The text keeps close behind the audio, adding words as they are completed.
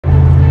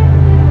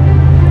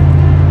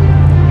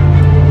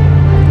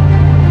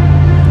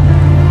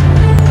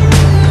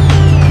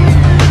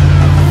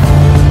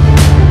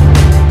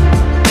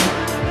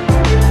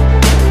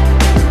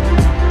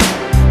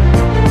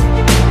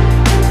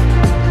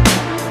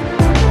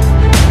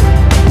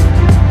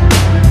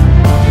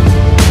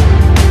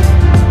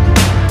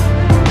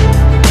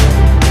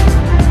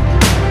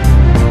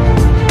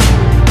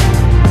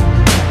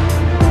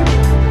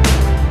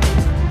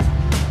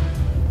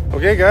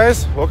Hey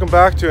guys, welcome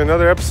back to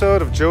another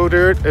episode of Joe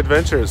Dirt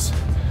Adventures.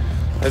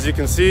 As you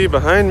can see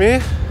behind me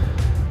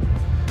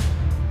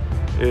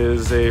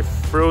is a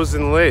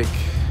frozen lake.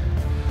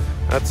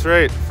 That's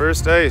right,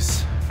 first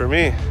ice for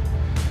me.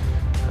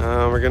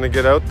 We're gonna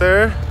get out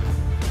there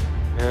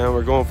and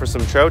we're going for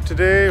some trout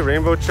today.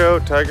 Rainbow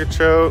trout, tiger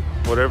trout,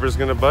 whatever's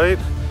gonna bite.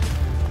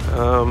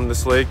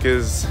 This lake it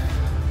was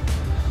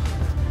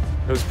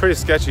a pretty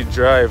sketchy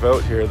drive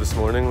out here this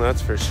morning,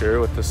 that's for sure,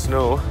 with the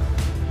snow.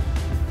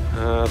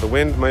 The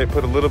wind might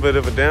put a little bit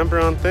of a damper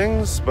on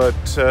things, but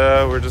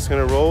we're just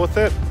gonna roll with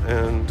it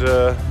and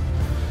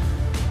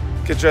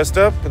get dressed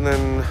up, and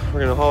then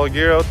we're gonna haul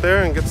gear out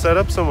there and get set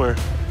up somewhere.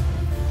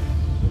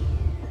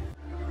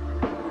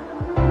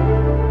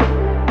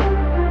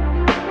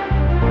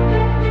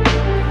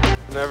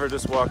 Never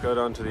just walk out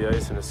onto the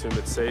ice and assume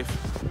it's safe.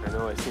 I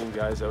know I've seen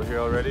guys out here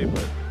already,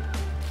 but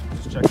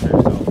just check for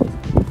yourself.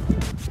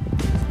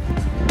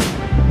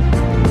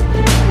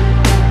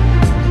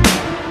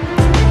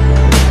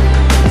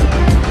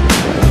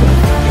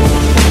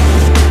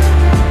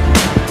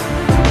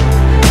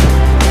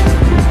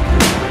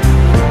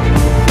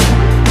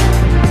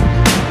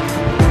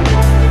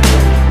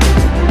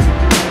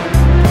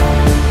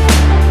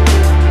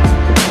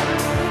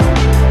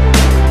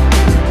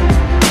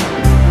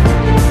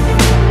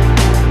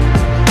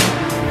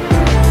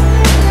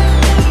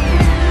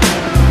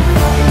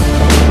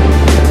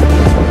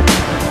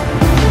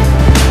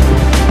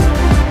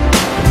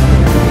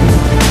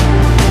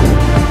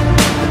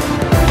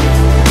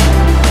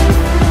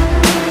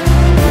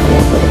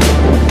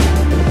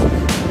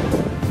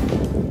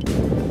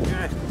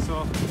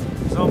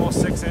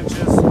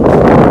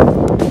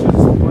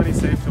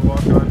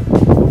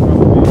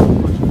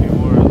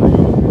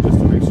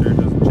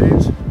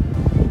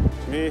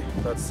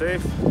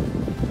 Safe,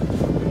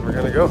 and we're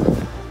gonna go.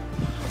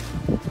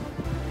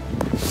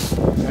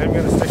 I'm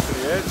gonna stick to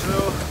the edge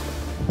though.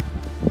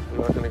 I'm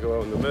not gonna go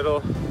out in the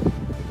middle.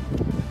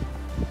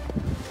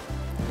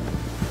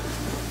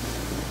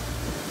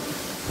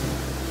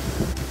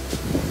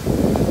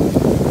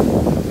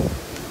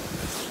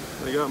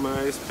 I got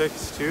my ice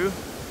picks too.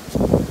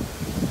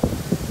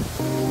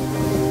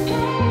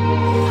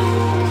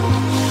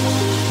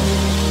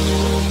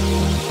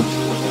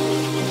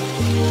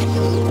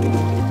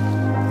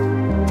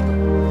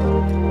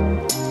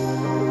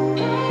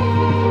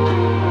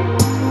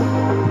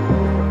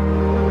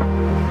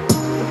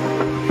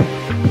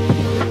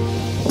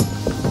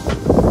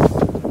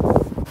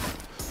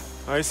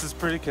 Ice is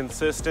pretty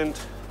consistent,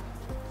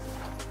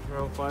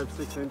 around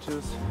 5-6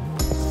 inches.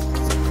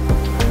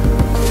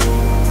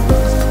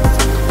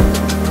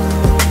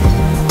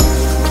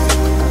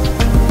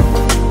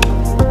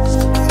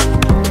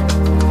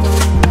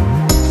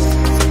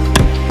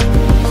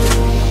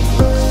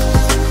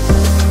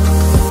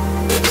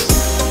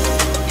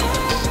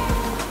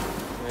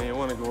 And you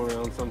want to go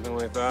around something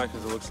like that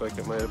because it looks like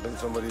it might have been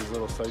somebody's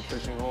little sight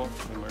fishing hole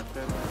in marked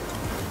it.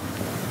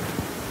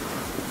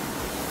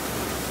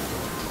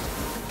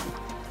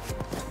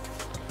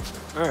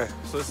 Alright,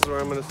 so this is where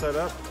I'm going to set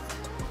up,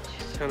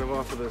 kind of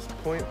off of this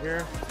point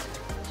here.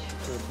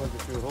 Going to plug a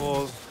few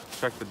holes,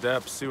 check the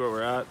depth, see where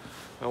we're at.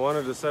 I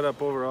wanted to set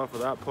up over off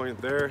of that point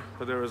there,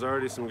 but there was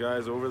already some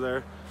guys over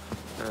there,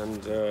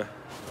 and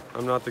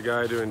I'm not the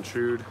guy to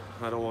intrude.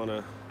 I don't want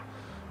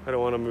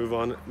to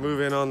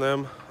move in on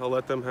them. I'll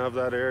let them have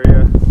that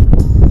area.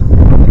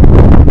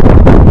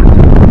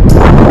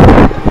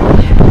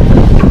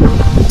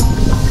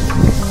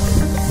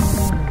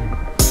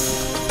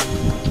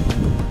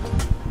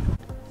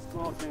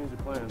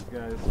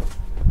 Guys,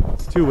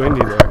 it's too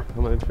windy there.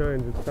 I'm going to try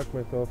and just tuck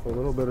myself a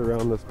little bit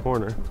around this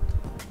corner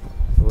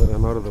so that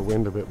I'm out of the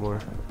wind a bit more.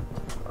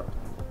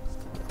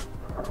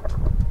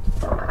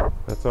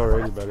 That's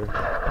already better.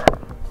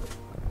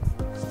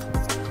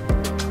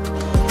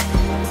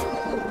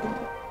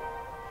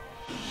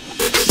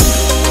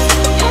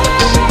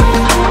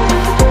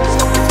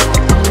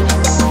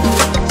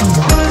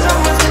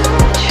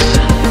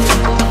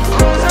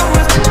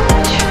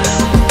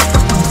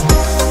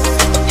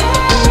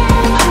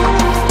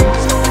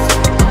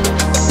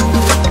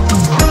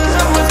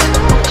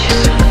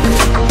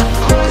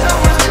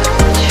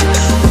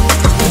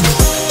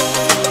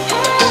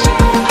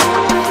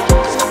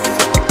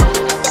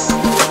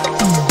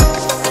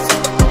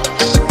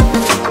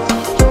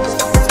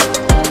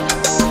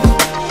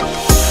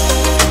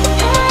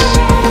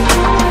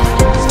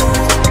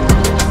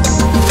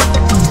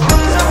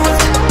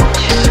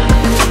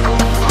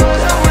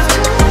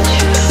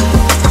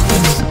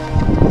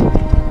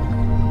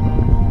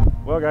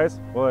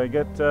 Well, I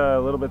get a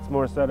little bit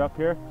more set up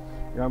here.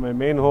 Got my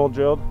main hole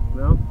drilled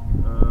now.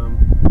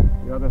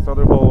 Got this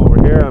other hole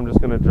over here. I'm just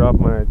going to drop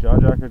my jaw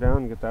jacker down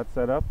and get that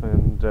set up,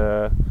 and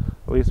at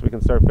least we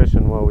can start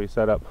fishing while we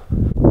set up.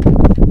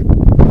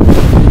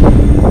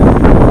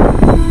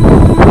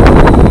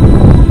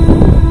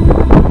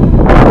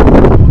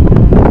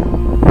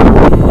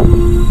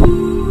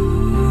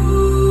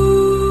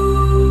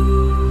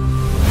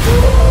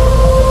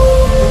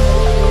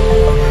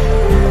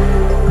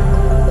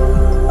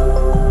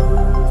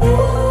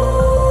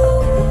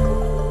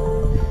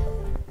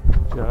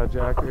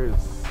 jacker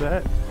is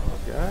set,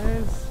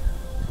 guys.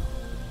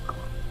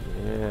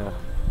 Yeah.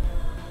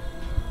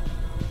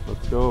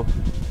 Let's go.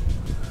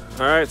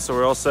 All right, so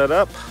we're all set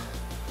up.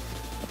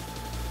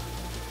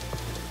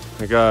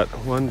 I got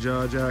one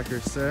jaw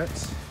jacker set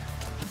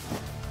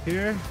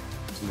here.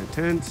 It's my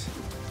tent.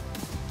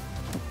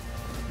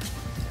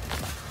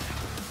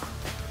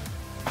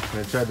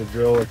 I tried to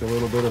drill like a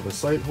little bit of a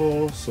sight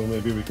hole so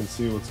maybe we can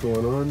see what's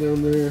going on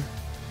down there.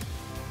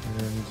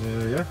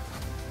 And yeah,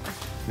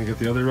 gonna get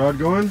the other rod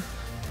going.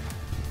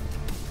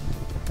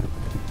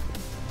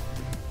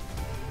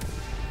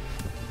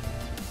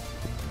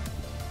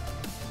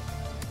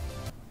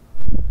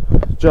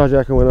 Jaw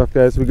jacker went off,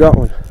 guys. We got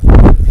one.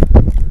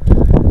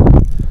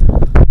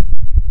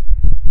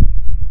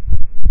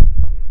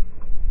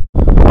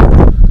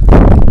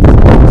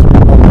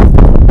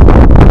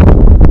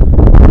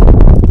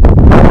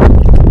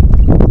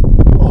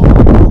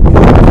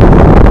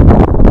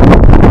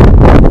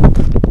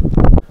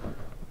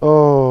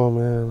 Oh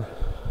man,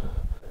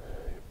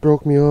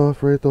 broke me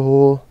off right the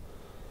hole.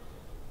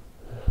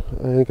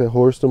 I think I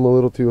horsed him a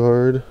little too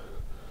hard.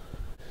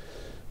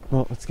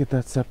 Well, let's get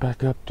that set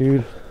back up,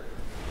 dude.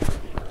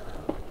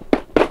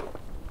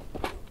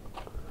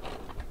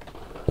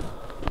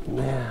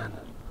 Man,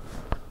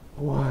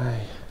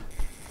 why?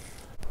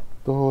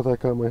 Oh, that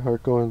got my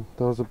heart going.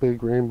 That was a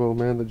big rainbow,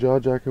 man. The jaw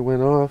jacker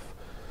went off.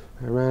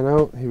 I ran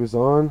out, he was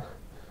on.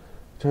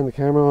 Turned the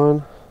camera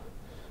on.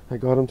 I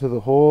got him to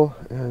the hole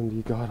and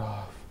he got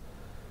off.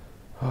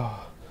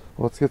 Oh,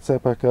 well, let's get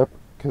set back up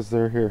because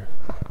they're here.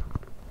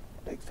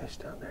 Big fish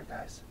down there,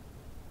 guys.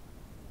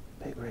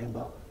 Big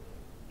rainbow.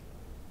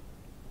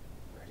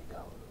 Where'd he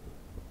go?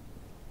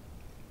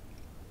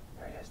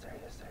 There he is, there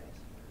he is, there he is.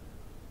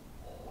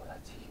 Oh,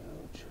 that's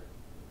huge.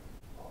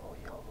 Oh,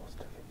 he almost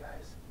took it,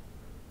 guys.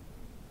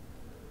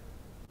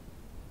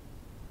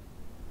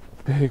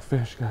 Big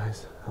fish,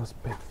 guys. That was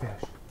a big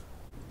fish.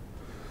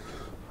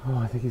 Oh,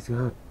 I think he's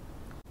got it.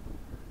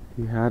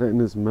 He had it in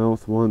his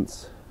mouth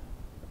once.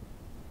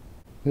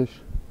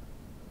 Fish.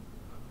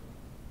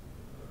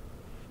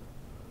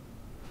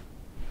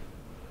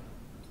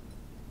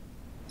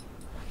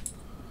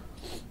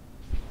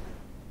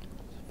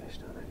 There's a fish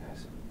down there,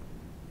 guys.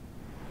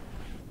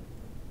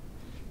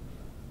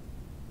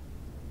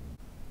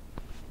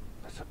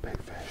 That's a big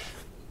fish.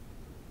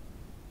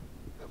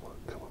 Come on,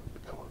 come on,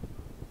 come on.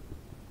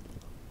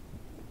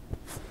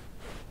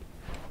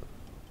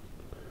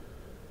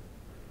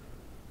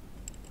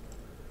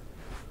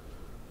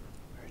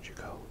 Where'd you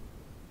go?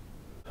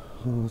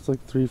 Oh, it's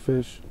like 3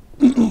 fish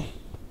that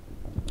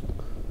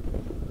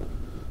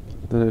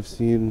I've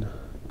seen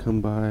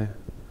come by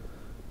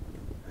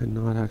and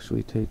not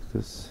actually take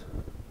this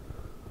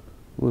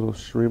little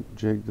shrimp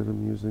jig that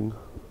I'm using.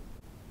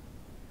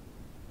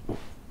 Oh,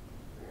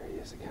 there he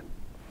is again.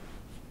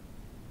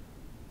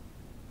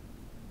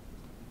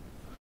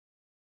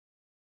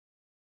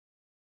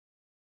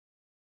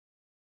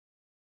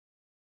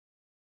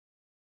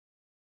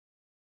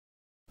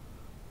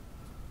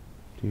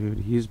 Dude,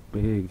 he's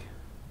big.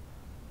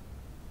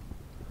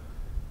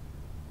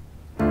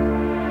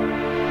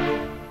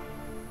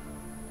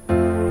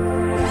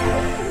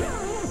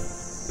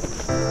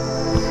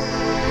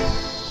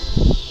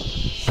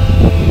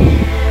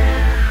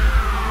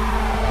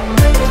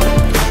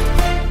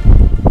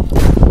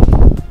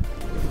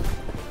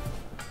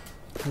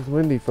 It's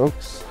windy,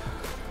 folks.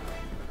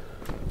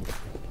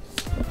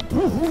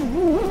 Look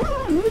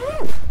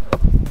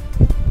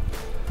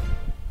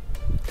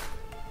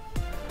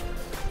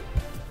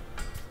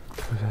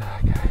at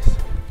that, guys.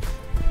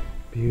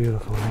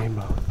 Beautiful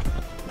rainbow.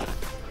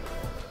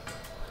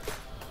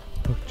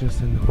 Hook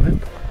just in the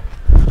whip.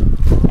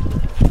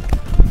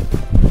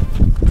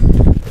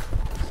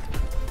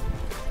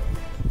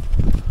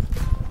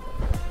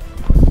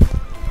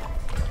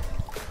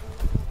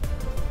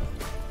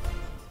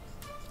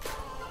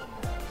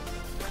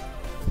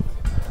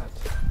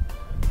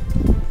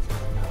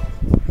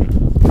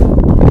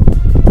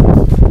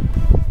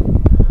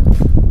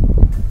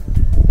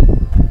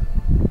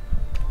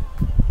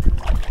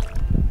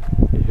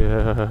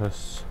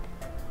 Yes.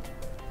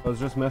 I was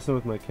just messing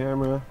with my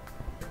camera.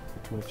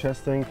 My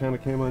chest thing kind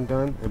of came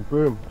undone and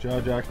boom,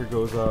 jaw jacker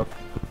goes off.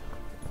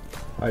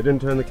 I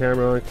didn't turn the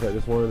camera on because I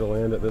just wanted to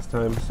land it this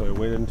time, so I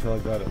waited until I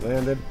got it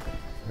landed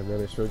and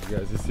then I showed you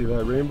guys. You see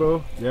that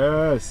rainbow?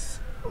 Yes!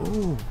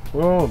 Ooh,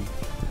 boom!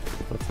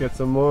 Let's get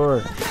some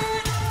more.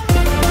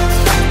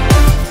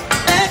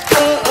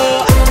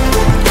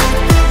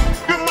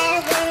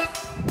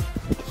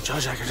 Jaw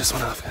jacker just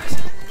went off, guys.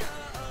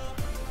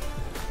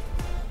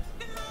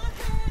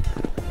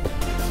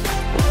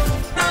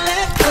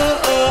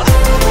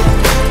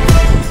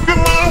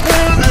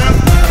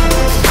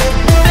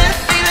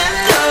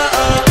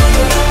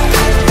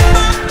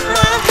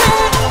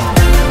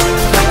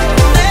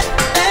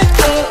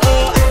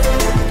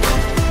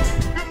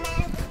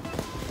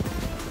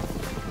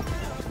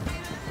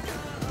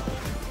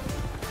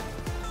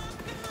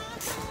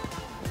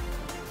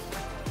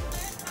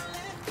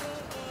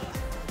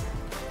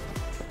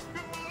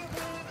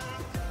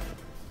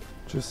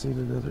 Just seen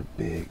another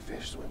big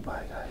fish swim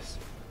by, guys.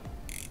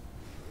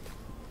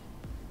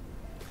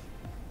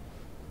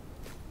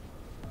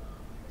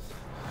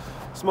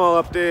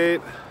 Small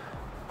update.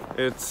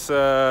 It's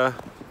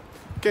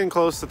getting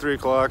close to 3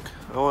 o'clock.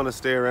 I want to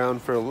stay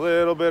around for a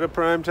little bit of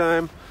prime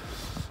time.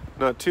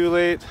 Not too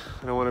late.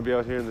 I don't want to be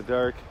out here in the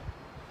dark.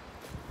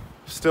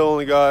 Still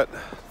only got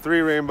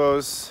 3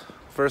 rainbows.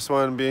 First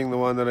one being the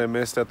one that I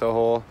missed at the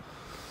hole.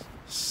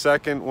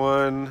 Second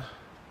one,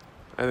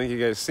 I think you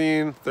guys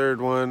seen. Third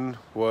one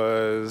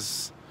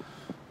was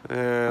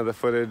the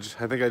footage.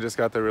 I think I just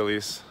got the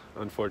release,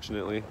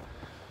 unfortunately.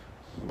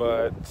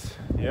 But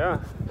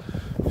yeah,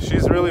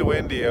 she's really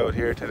windy out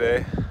here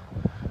today.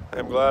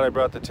 I'm glad I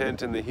brought the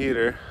tent and the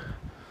heater.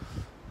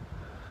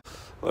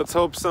 Let's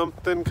hope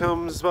something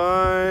comes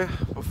by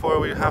before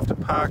we have to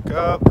pack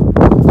up.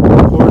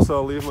 Of course,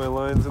 I'll leave my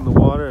lines in the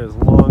water as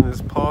long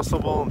as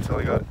possible until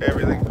I got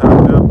everything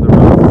packed up. The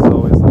rod is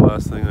always the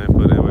last thing I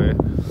put away.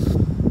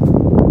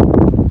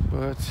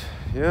 But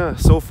yeah,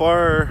 so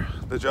far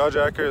the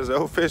jawjacker has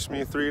outfished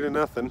me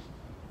 3-0.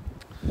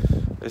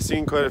 I've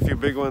seen quite a few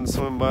big ones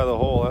swim by the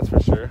hole, that's for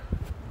sure.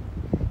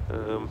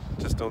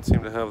 Just don't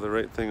seem to have the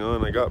right thing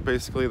on. I got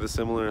basically the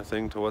similar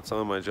thing to what's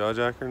on my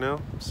jawjacker now,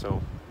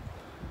 so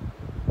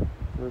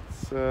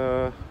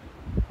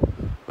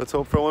let's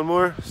hope for one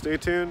more. Stay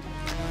tuned.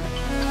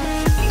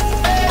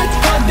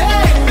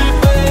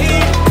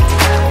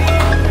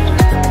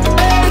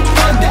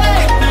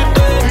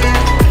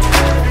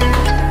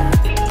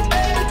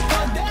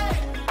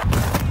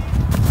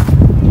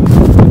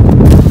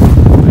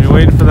 Are you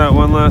waiting for that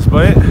one last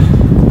bite?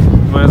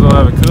 Might as well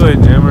have a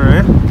Kool-Aid jammer,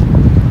 right?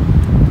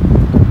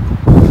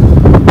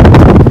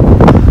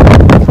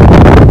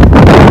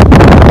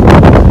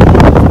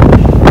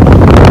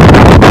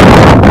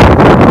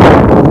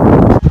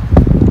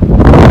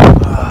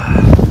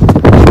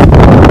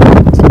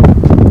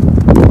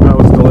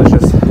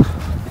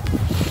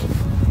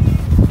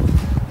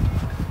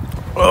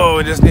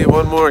 We just need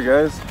one more,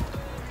 guys.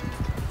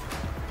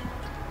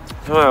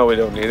 Oh, we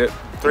don't need it.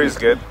 3's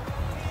good.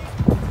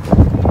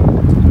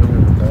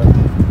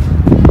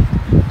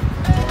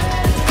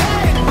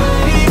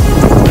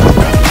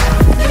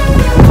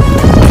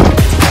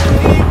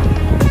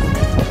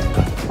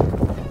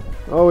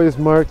 Always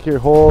mark your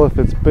hole if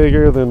it's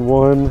bigger than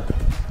 1.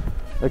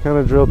 I kind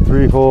of drilled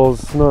 3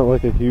 holes. It's not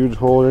like a huge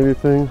hole or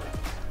anything,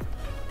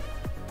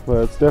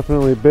 but it's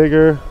definitely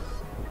bigger,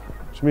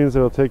 which means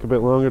it'll take a bit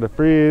longer to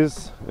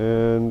freeze,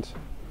 and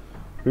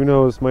who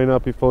knows, might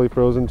not be fully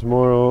frozen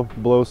tomorrow.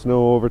 Blow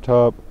snow over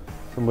top,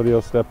 somebody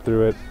will step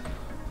through it.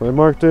 So I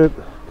marked it,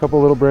 a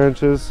couple little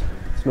branches.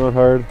 It's not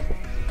hard.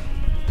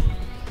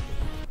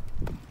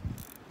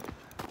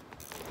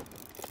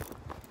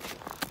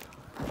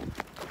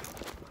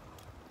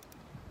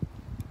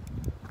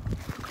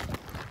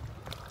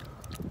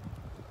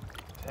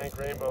 Tank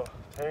rainbow,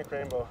 tank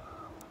rainbow.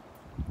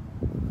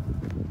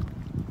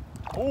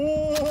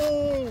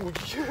 Oh,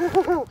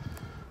 yeah,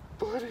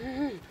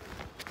 buddy.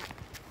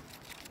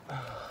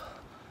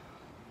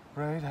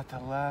 Right at the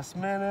last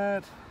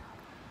minute.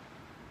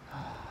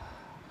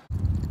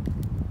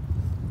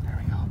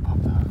 There we go,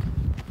 pop the hook.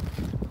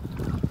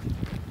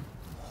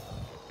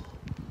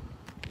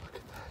 Look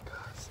at that,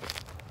 guys.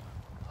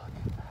 Look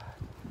at that.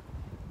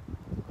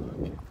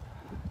 Look at that.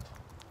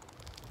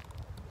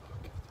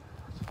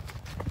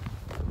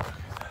 Look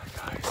at that,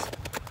 guys.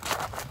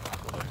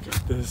 Look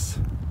at this.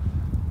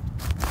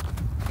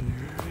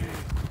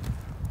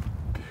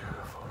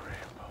 Beautiful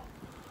rainbow.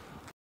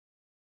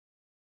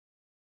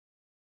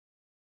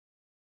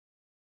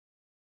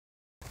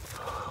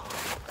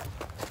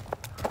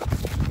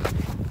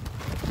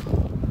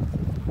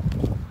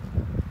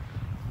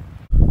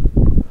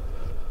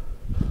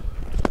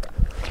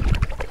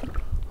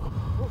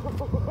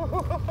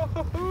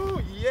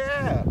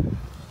 Yeah!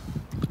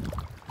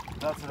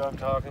 That's what I'm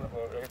talking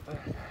about right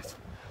there, guys.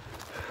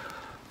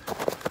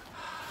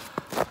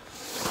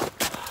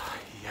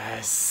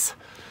 Yes!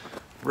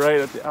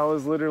 Right at the, I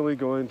was literally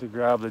going to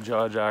grab the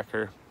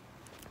jawjacker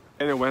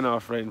and it went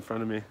off right in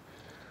front of me.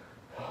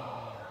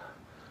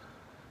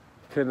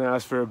 Couldn't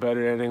ask for a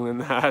better ending than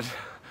that.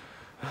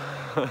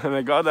 And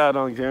I got that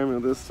on camera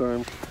this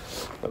time.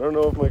 I don't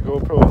know if my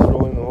GoPro was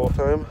rolling the whole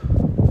time.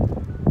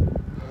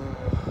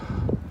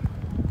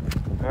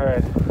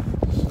 Alright,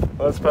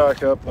 let's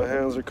pack up. My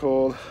hands are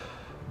cold.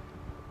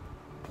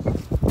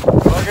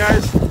 Well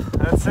guys,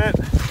 that's it.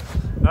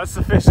 That's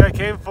the fish I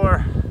came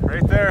for,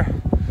 right there.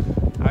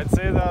 I'd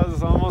say that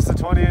was almost a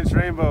 20-inch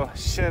rainbow.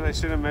 Shit, I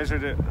should have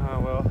measured it. Oh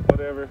well,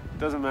 whatever,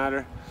 doesn't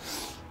matter.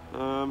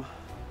 Couldn't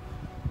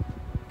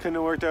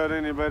have worked out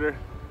any better.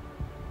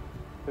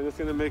 I'm just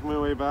gonna make my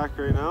way back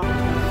right now.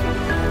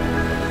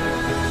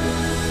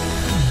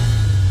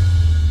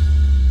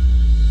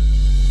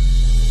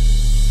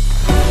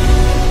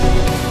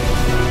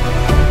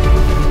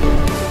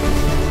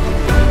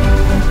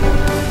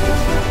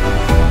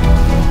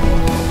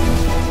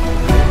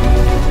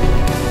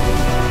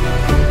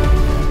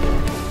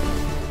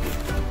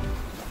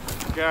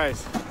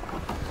 Guys,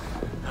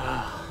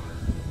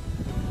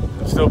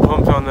 I'm still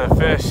pumped on on that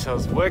fish. That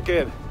was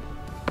wicked.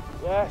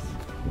 Yes.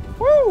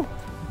 Woo!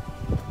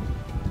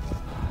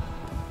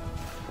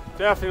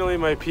 Definitely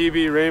my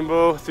PB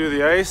rainbow through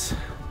the ice.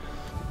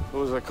 It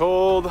was a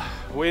cold,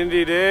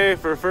 windy day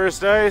for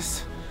first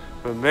ice,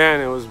 but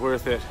man, it was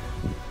worth it.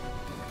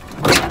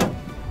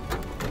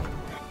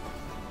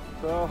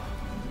 So,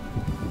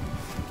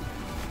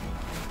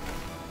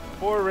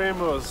 4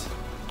 rainbows.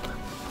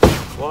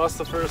 Lost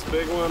the first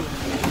big one.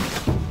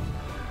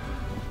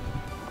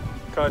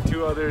 Caught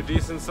 2 other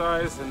decent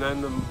size, and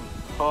then the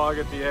hog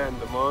at the end,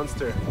 the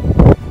monster.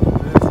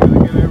 I'm just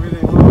gonna get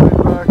everything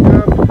loaded back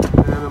up,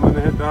 and I'm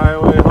gonna hit the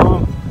highway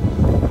home.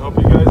 I hope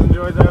you guys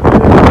enjoyed that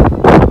video.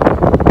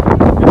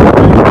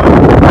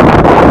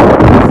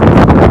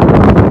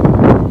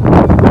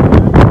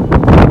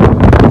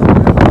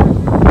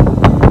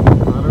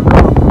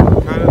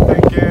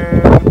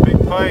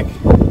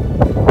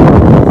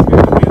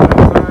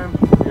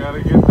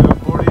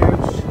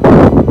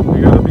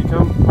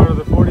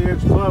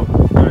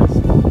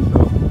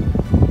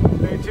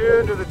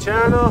 To the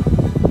channel,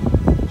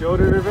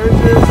 Jordan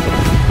Adventures,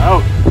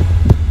 out.